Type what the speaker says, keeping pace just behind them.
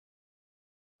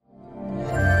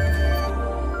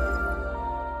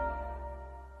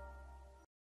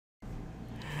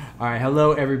All right,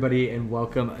 hello everybody, and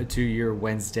welcome to your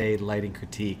Wednesday lighting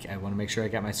critique. I want to make sure I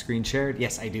got my screen shared.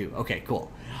 Yes, I do. Okay,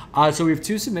 cool. So we have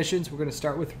two submissions. We're going to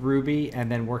start with Ruby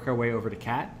and then work our way over to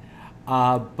Kat.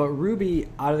 But Ruby,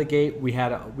 out of the gate, we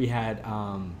had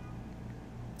some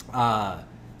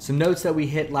notes that we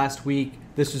hit last week.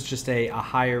 This was just a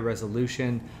higher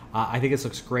resolution. I think this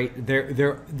looks great.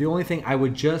 The only thing I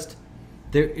would just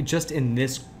in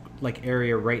this like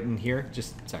area right in here,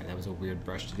 sorry, that was a weird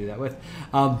brush to do that with,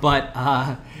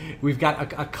 but we've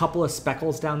got a couple of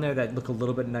speckles down there that look a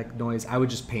little bit like noise. I would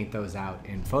just paint those out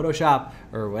in Photoshop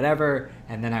or whatever,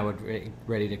 and then I would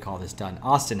ready to call this done.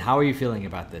 Austin, how are you feeling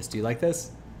about this? Do you like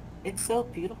this? It's so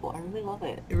beautiful. I really love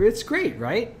it. It's great,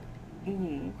 right?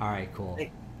 Mm-hmm. All right, cool.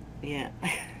 Yeah.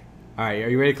 All right, are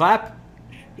you ready to clap?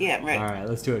 Yeah, I'm ready. All right,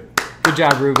 let's do it. Good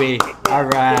job, Ruby. All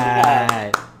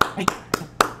right.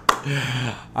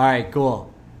 All right,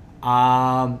 cool.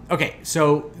 Okay,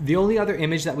 so the only other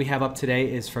image that we have up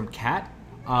today is from Kat.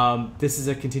 This is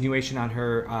a continuation on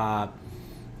her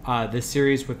this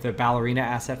series with the ballerina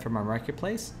asset from our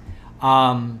marketplace.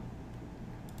 So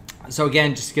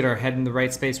again, just to get our head in the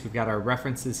right space, we've got our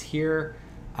references here,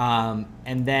 and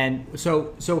then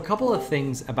so a couple of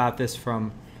things about this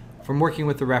from working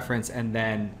with the reference and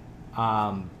then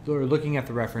or looking at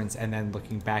the reference and then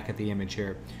looking back at the image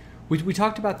here. We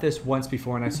talked about this once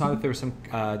before, and I saw that there was some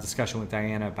discussion with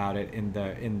Diana about it in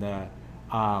the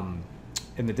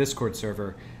Discord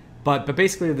server. But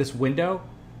basically, this window,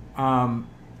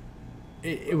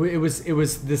 it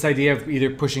was this idea of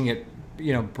either pushing it,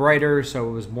 brighter, so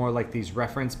it was more like these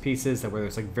reference pieces that where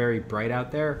it's like very bright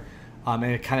out there, and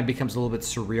it kind of becomes a little bit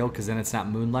surreal because then it's not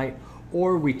moonlight.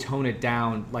 Or we tone it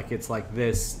down like it's like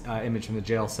this image from the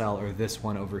jail cell or this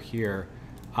one over here.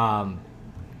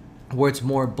 Where it's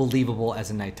more believable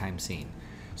as a nighttime scene.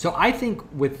 So I think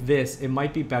with this, it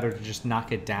might be better to just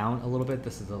knock it down a little bit.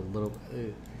 This is a little,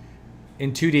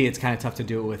 in 2D, it's kind of tough to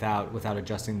do it without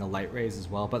adjusting the light rays as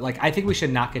well. But like, I think we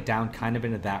should knock it down kind of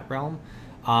into that realm,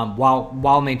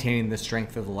 while maintaining the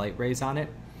strength of the light rays on it.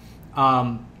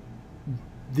 The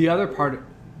other part,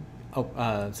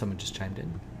 someone just chimed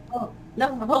in. Oh,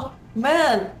 no,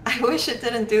 man, I wish it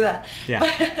didn't do that.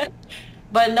 Yeah.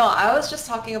 But no, I was just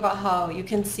talking about how you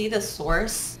can see the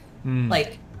source,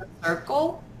 like the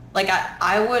circle. Like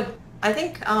I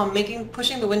think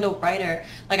pushing the window brighter,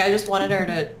 like I just wanted her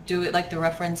to do it like the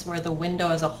reference where the window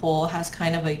as a whole has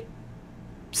kind of a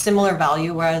similar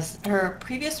value, whereas her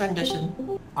previous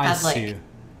rendition had like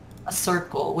a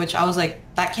circle, which I was like,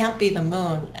 that can't be the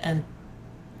moon, and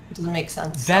it doesn't make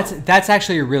sense. That's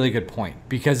actually a really good point,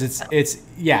 because it's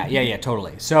yeah,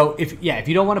 totally. So if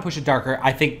you don't want to push it darker,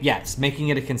 I think yes, making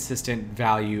it a consistent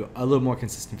value, a little more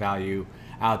consistent value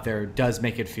out there does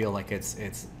make it feel like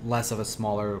it's less of a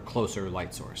smaller, closer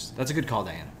light source. That's a good call,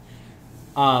 Diana.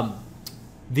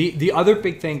 The other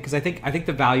big thing, because I think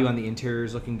the value on the interior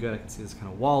is looking good. I can see this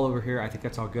kind of wall over here. I think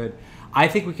that's all good. I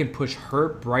think we can push her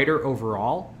brighter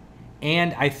overall,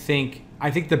 and I think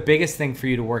the biggest thing for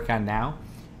you to work on now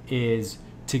is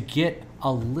to get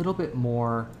a little bit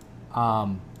more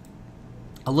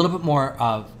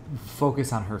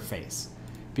focus on her face,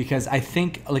 because I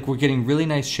think like we're getting really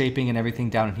nice shaping and everything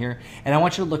down in here, and I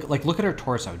want you to look at her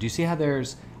torso. Do you see how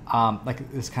there's like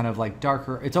this kind of like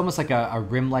darker, it's almost like a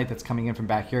rim light that's coming in from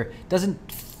back here? Doesn't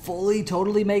fully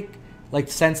totally make like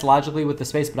sense logically with the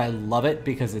space, but I love it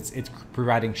because it's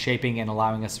providing shaping and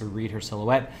allowing us to read her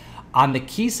silhouette. On the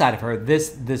key side of her,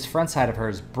 this front side of her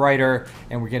is brighter,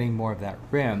 and we're getting more of that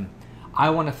rim.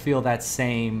 I want to feel that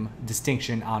same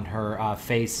distinction on her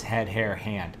face, head, hair,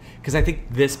 hand, because I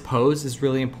think this pose is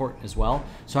really important as well.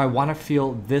 So I want to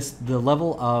feel the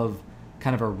level of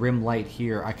kind of a rim light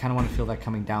here. I kind of want to feel that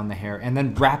coming down the hair, and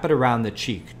then wrap it around the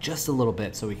cheek just a little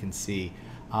bit so we can see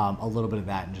a little bit of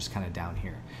that, and just kind of down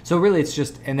here. So really it's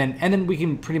just, and then we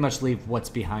can pretty much leave what's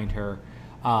behind her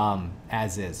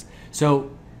as is.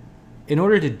 So in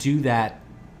order to do that,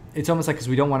 it's almost like, because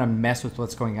we don't want to mess with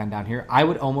what's going on down here, I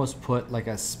would almost put like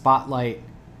a spotlight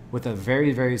with a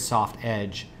very, very soft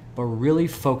edge, but really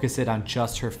focus it on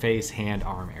just her face, hand,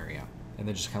 arm area. And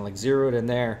then just kind of like zero it in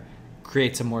there,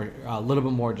 create some more, a little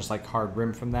bit more just like hard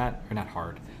rim from that, or not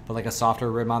hard, but like a softer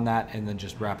rim on that, and then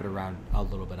just wrap it around a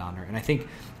little bit on her. And I think,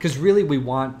 because really we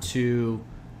want to,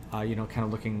 kind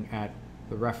of looking at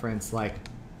the reference, like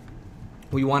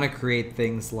we want to create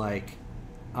things like,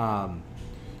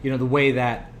 the way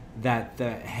that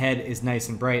the head is nice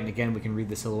and bright, and again we can read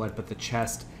the silhouette, but the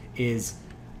chest is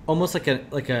almost like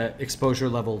a exposure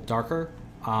level darker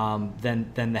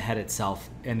than the head itself,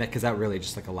 and because that really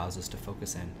just like allows us to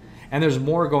focus in. And there's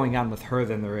more going on with her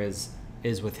than there is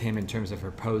with him in terms of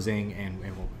her posing and what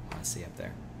we want to see up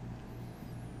there.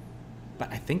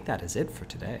 But I think that is it for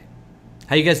today.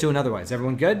 How you guys doing otherwise?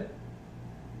 Everyone good?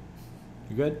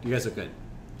 You good? You guys look good.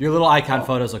 Your little icon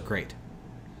photos look great.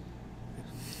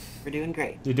 We're doing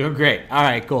great. You're doing great. All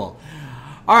right, cool.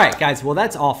 All right, guys. Well,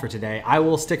 that's all for today. I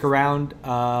will stick around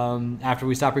after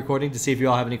we stop recording to see if you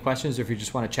all have any questions or if you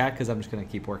just want to chat, because I'm just going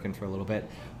to keep working for a little bit.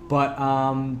 But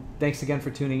thanks again for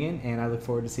tuning in, and I look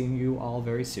forward to seeing you all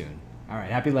very soon. All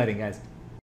right, happy lighting, guys.